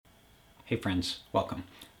Hey friends, welcome.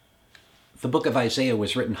 The book of Isaiah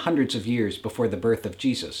was written hundreds of years before the birth of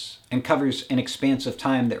Jesus and covers an expanse of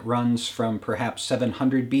time that runs from perhaps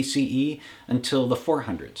 700 BCE until the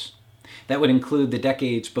 400s. That would include the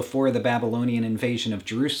decades before the Babylonian invasion of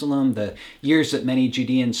Jerusalem, the years that many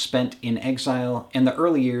Judeans spent in exile, and the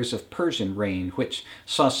early years of Persian reign, which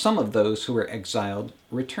saw some of those who were exiled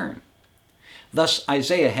return. Thus,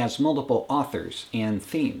 Isaiah has multiple authors and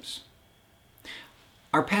themes.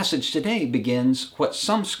 Our passage today begins what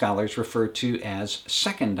some scholars refer to as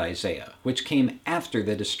Second Isaiah, which came after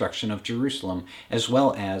the destruction of Jerusalem as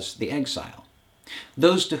well as the exile.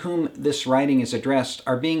 Those to whom this writing is addressed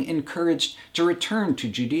are being encouraged to return to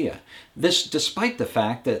Judea, this despite the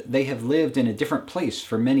fact that they have lived in a different place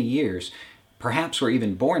for many years, perhaps were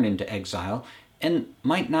even born into exile, and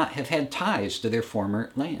might not have had ties to their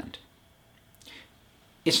former land.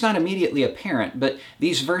 It's not immediately apparent, but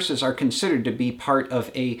these verses are considered to be part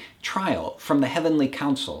of a trial from the heavenly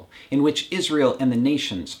council in which Israel and the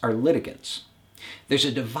nations are litigants. There's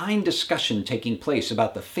a divine discussion taking place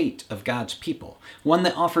about the fate of God's people, one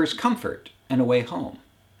that offers comfort and a way home.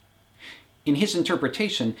 In his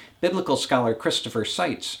interpretation, biblical scholar Christopher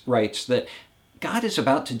Seitz writes that God is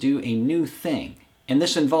about to do a new thing, and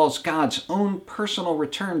this involves God's own personal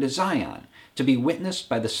return to Zion to be witnessed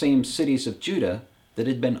by the same cities of Judah that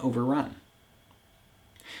had been overrun.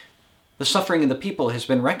 The suffering of the people has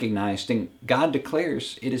been recognized, and God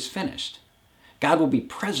declares it is finished. God will be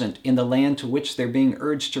present in the land to which they're being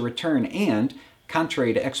urged to return, and,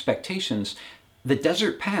 contrary to expectations, the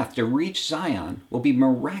desert path to reach Zion will be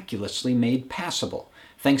miraculously made passable,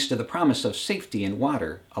 thanks to the promise of safety and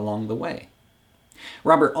water along the way.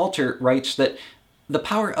 Robert Alter writes that the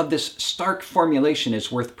power of this stark formulation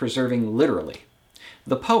is worth preserving literally.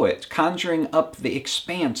 The poet, conjuring up the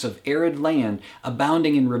expanse of arid land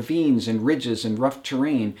abounding in ravines and ridges and rough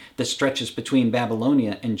terrain that stretches between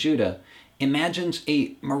Babylonia and Judah, imagines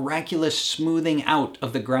a miraculous smoothing out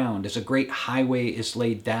of the ground as a great highway is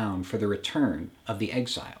laid down for the return of the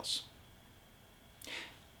exiles.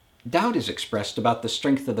 Doubt is expressed about the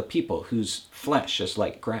strength of the people whose flesh is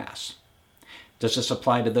like grass. Does this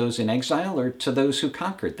apply to those in exile or to those who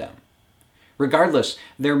conquered them? Regardless,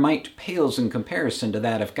 their might pales in comparison to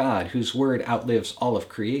that of God, whose word outlives all of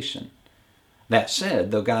creation. That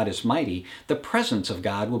said, though God is mighty, the presence of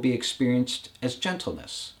God will be experienced as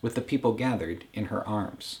gentleness, with the people gathered in her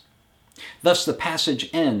arms. Thus the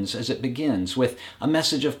passage ends as it begins, with a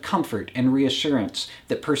message of comfort and reassurance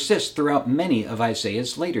that persists throughout many of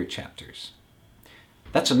Isaiah's later chapters.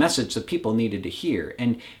 That's a message the people needed to hear,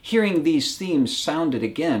 and hearing these themes sounded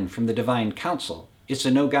again from the divine council is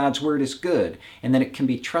to know God's word is good and that it can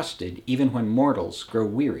be trusted even when mortals grow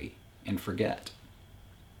weary and forget.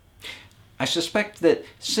 I suspect that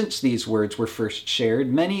since these words were first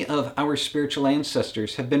shared, many of our spiritual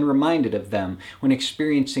ancestors have been reminded of them when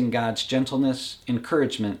experiencing God's gentleness,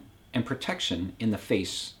 encouragement, and protection in the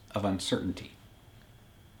face of uncertainty.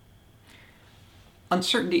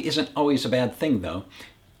 Uncertainty isn't always a bad thing, though.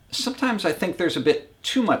 Sometimes I think there's a bit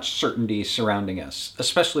too much certainty surrounding us,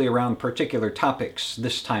 especially around particular topics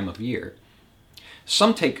this time of year.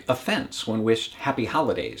 Some take offense when wished happy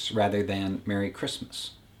holidays rather than Merry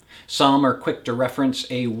Christmas. Some are quick to reference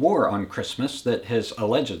a war on Christmas that has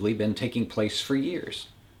allegedly been taking place for years.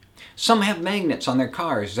 Some have magnets on their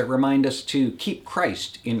cars that remind us to keep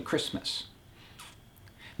Christ in Christmas.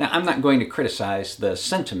 Now, I'm not going to criticize the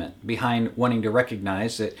sentiment behind wanting to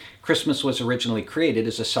recognize that Christmas was originally created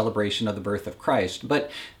as a celebration of the birth of Christ, but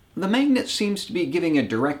the magnet seems to be giving a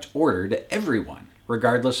direct order to everyone,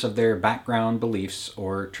 regardless of their background, beliefs,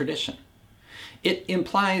 or tradition. It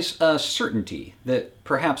implies a certainty that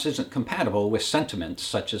perhaps isn't compatible with sentiments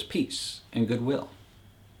such as peace and goodwill.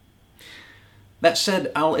 That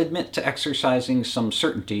said, I'll admit to exercising some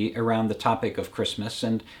certainty around the topic of Christmas,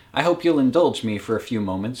 and I hope you'll indulge me for a few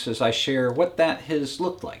moments as I share what that has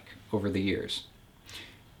looked like over the years.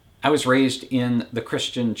 I was raised in the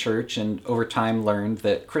Christian church and over time learned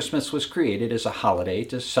that Christmas was created as a holiday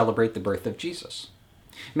to celebrate the birth of Jesus.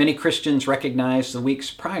 Many Christians recognize the weeks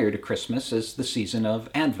prior to Christmas as the season of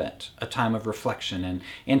Advent, a time of reflection and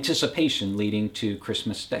anticipation leading to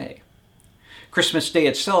Christmas Day. Christmas Day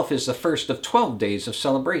itself is the first of 12 days of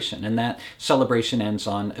celebration, and that celebration ends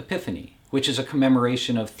on Epiphany, which is a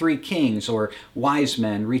commemoration of 3 kings or wise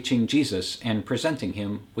men reaching Jesus and presenting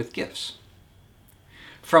him with gifts.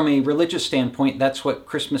 From a religious standpoint, that's what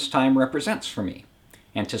Christmas time represents for me: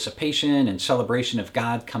 anticipation and celebration of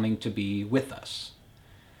God coming to be with us.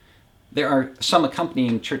 There are some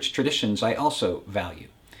accompanying church traditions I also value: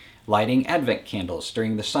 lighting Advent candles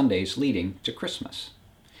during the Sundays leading to Christmas.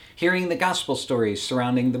 hearing the gospel stories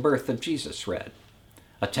surrounding the birth of Jesus read,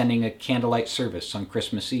 attending a candlelight service on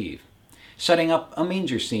Christmas Eve, setting up a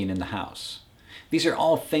manger scene in the house. These are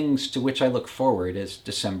all things to which I look forward as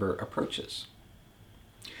December approaches.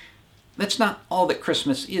 That's not all that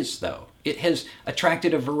Christmas is, though. It has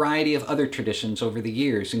attracted a variety of other traditions over the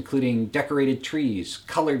years, including decorated trees,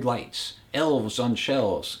 colored lights, elves on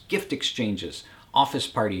shelves, gift exchanges, office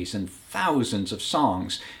parties, and thousands of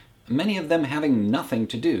songs, many of them having nothing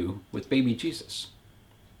to do with baby Jesus.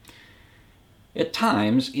 At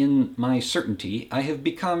times, in my certainty, I have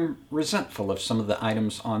become resentful of some of the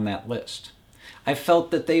items on that list. I felt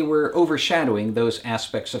that they were overshadowing those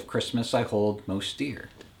aspects of Christmas I hold most dear.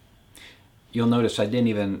 You'll notice I didn't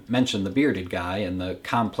even mention the bearded guy and the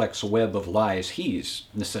complex web of lies he's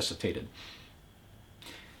necessitated.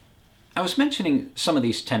 I was mentioning some of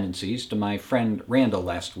these tendencies to my friend Randall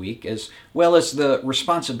last week, as well as the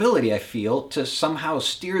responsibility I feel to somehow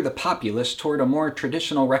steer the populace toward a more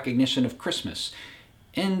traditional recognition of Christmas.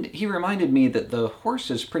 And he reminded me that the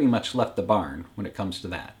horses pretty much left the barn when it comes to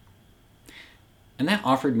that. And that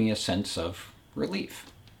offered me a sense of relief.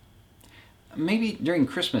 Maybe during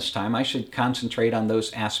Christmas time I should concentrate on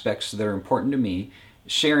those aspects that are important to me,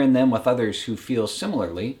 sharing them with others who feel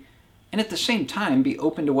similarly, and at the same time be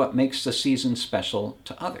open to what makes the season special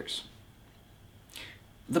to others.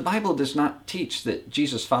 The Bible does not teach that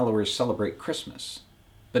Jesus followers celebrate Christmas,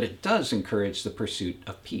 but it does encourage the pursuit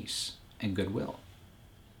of peace and goodwill.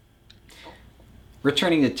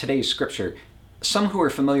 Returning to today's scripture, some who are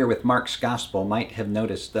familiar with Mark's Gospel might have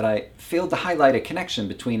noticed that I failed to highlight a connection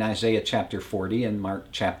between Isaiah chapter 40 and Mark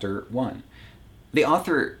chapter 1. The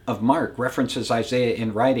author of Mark references Isaiah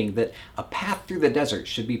in writing that a path through the desert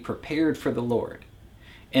should be prepared for the Lord.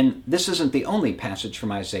 And this isn't the only passage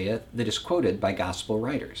from Isaiah that is quoted by Gospel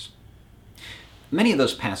writers. Many of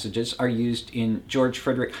those passages are used in George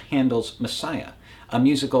Frederick Handel's Messiah, a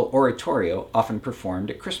musical oratorio often performed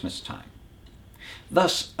at Christmas time.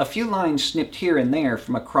 Thus, a few lines snipped here and there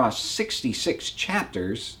from across 66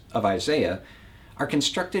 chapters of Isaiah are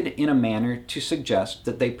constructed in a manner to suggest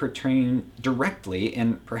that they pertain directly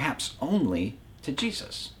and perhaps only to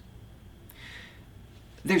Jesus.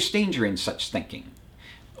 There's danger in such thinking.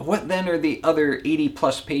 What then are the other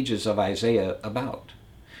 80-plus pages of Isaiah about?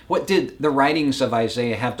 What did the writings of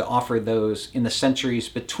Isaiah have to offer those in the centuries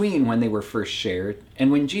between when they were first shared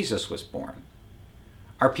and when Jesus was born?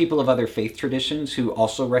 Are people of other faith traditions who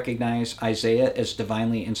also recognize Isaiah as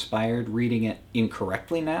divinely inspired reading it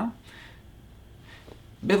incorrectly now?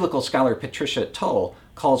 Biblical scholar Patricia Tull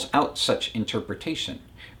calls out such interpretation,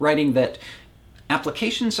 writing that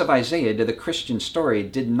applications of Isaiah to the Christian story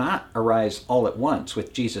did not arise all at once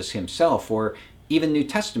with Jesus himself or even New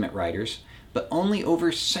Testament writers, but only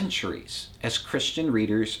over centuries as Christian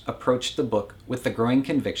readers approached the book with the growing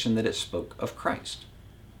conviction that it spoke of Christ.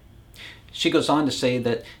 She goes on to say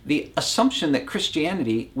that the assumption that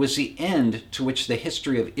Christianity was the end to which the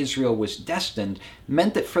history of Israel was destined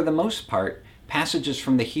meant that for the most part, passages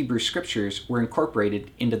from the Hebrew Scriptures were incorporated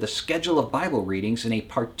into the schedule of Bible readings in a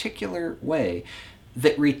particular way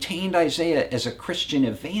that retained Isaiah as a Christian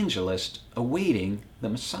evangelist awaiting the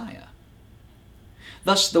Messiah.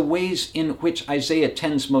 Thus, the ways in which Isaiah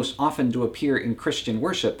tends most often to appear in Christian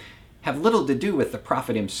worship have little to do with the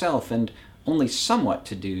prophet himself and only somewhat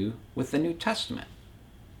to do with the New Testament.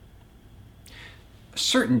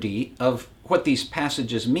 Certainty of what these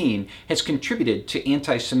passages mean has contributed to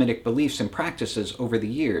anti-Semitic beliefs and practices over the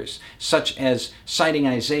years, such as citing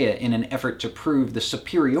Isaiah in an effort to prove the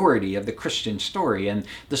superiority of the Christian story and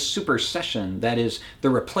the supersession, that is, the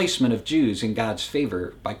replacement of Jews in God's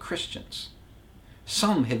favor by Christians.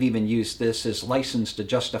 Some have even used this as license to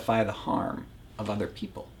justify the harm of other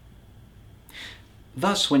people.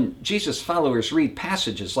 Thus, when Jesus' followers read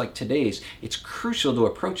passages like today's, it's crucial to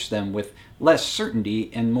approach them with less certainty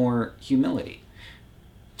and more humility.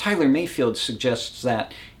 Tyler Mayfield suggests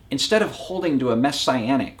that instead of holding to a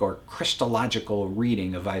messianic or Christological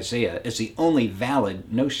reading of Isaiah as the only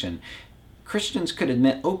valid notion, Christians could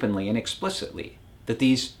admit openly and explicitly that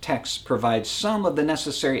these texts provide some of the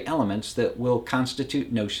necessary elements that will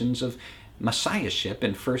constitute notions of messiahship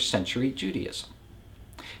in first century Judaism.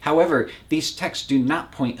 However, these texts do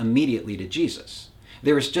not point immediately to Jesus.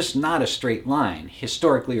 There is just not a straight line,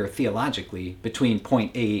 historically or theologically, between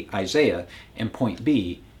point A, Isaiah, and point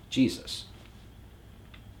B, Jesus.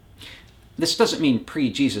 This doesn't mean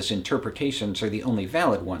pre-Jesus interpretations are the only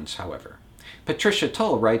valid ones, however. Patricia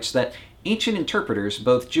Tull writes that ancient interpreters,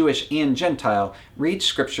 both Jewish and Gentile, read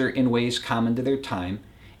Scripture in ways common to their time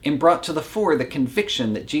and brought to the fore the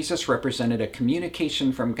conviction that Jesus represented a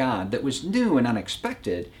communication from God that was new and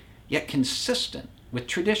unexpected, yet consistent with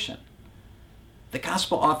tradition. The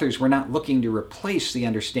gospel authors were not looking to replace the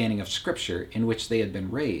understanding of Scripture in which they had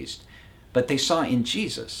been raised, but they saw in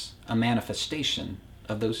Jesus a manifestation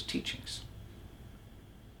of those teachings.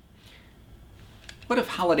 What if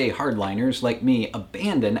holiday hardliners like me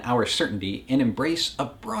abandon our certainty and embrace a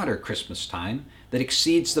broader Christmas time that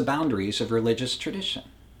exceeds the boundaries of religious tradition?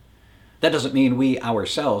 That doesn't mean we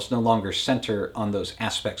ourselves no longer center on those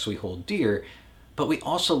aspects we hold dear, but we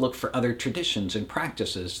also look for other traditions and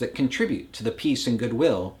practices that contribute to the peace and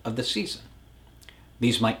goodwill of the season.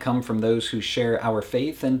 These might come from those who share our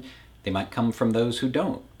faith, and they might come from those who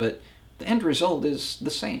don't, but the end result is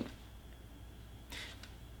the same.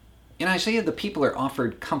 In Isaiah, the people are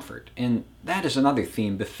offered comfort, and that is another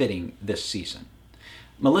theme befitting this season.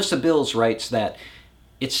 Melissa Bills writes that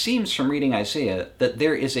it seems from reading Isaiah that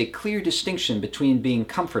there is a clear distinction between being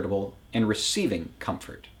comfortable and receiving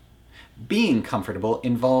comfort. Being comfortable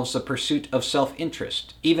involves the pursuit of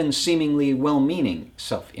self-interest, even seemingly well-meaning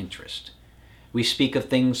self-interest. We speak of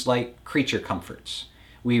things like creature comforts.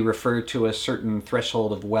 We refer to a certain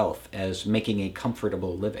threshold of wealth as making a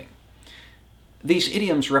comfortable living. These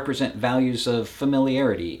idioms represent values of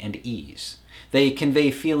familiarity and ease. They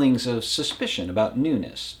convey feelings of suspicion about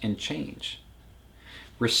newness and change.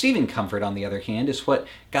 Receiving comfort, on the other hand, is what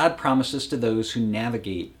God promises to those who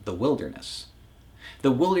navigate the wilderness.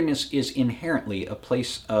 The wilderness is inherently a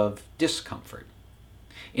place of discomfort.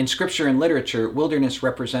 In scripture and literature, wilderness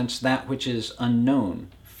represents that which is unknown,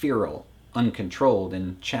 feral, uncontrolled,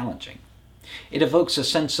 and challenging. It evokes a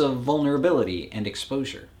sense of vulnerability and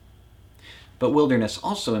exposure. But wilderness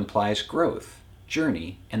also implies growth,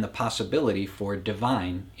 journey, and the possibility for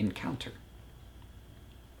divine encounter.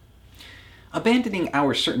 Abandoning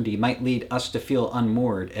our certainty might lead us to feel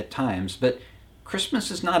unmoored at times, but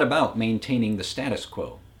Christmas is not about maintaining the status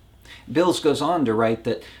quo. Bills goes on to write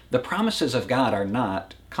that the promises of God are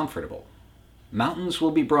not comfortable. Mountains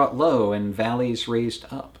will be brought low and valleys raised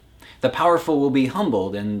up. The powerful will be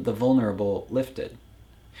humbled and the vulnerable lifted.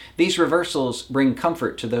 These reversals bring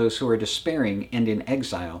comfort to those who are despairing and in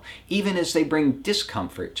exile, even as they bring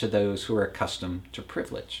discomfort to those who are accustomed to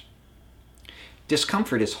privilege.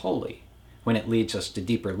 Discomfort is holy when it leads us to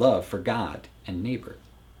deeper love for God and neighbor.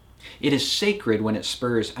 It is sacred when it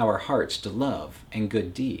spurs our hearts to love and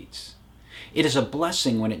good deeds. It is a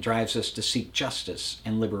blessing when it drives us to seek justice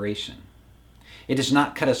and liberation. It does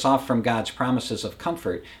not cut us off from God's promises of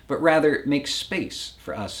comfort, but rather makes space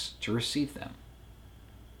for us to receive them.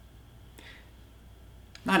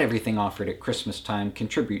 Not everything offered at Christmas time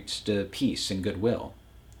contributes to peace and goodwill.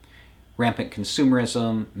 Rampant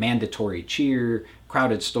consumerism, mandatory cheer,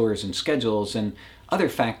 crowded stores and schedules, and other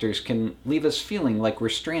factors can leave us feeling like we're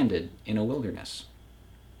stranded in a wilderness.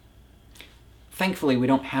 Thankfully, we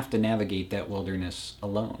don't have to navigate that wilderness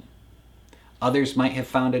alone. Others might have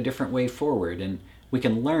found a different way forward, and we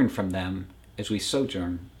can learn from them as we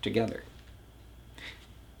sojourn together.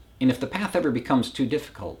 And if the path ever becomes too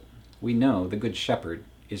difficult, we know the Good Shepherd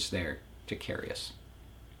is there to carry us.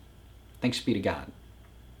 Thanks be to God.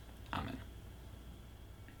 Amen.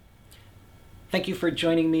 Thank you for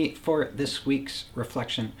joining me for this week's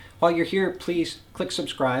reflection. While you're here, please click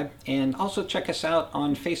subscribe and also check us out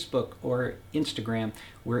on Facebook or Instagram.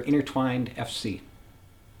 We're Intertwined FC.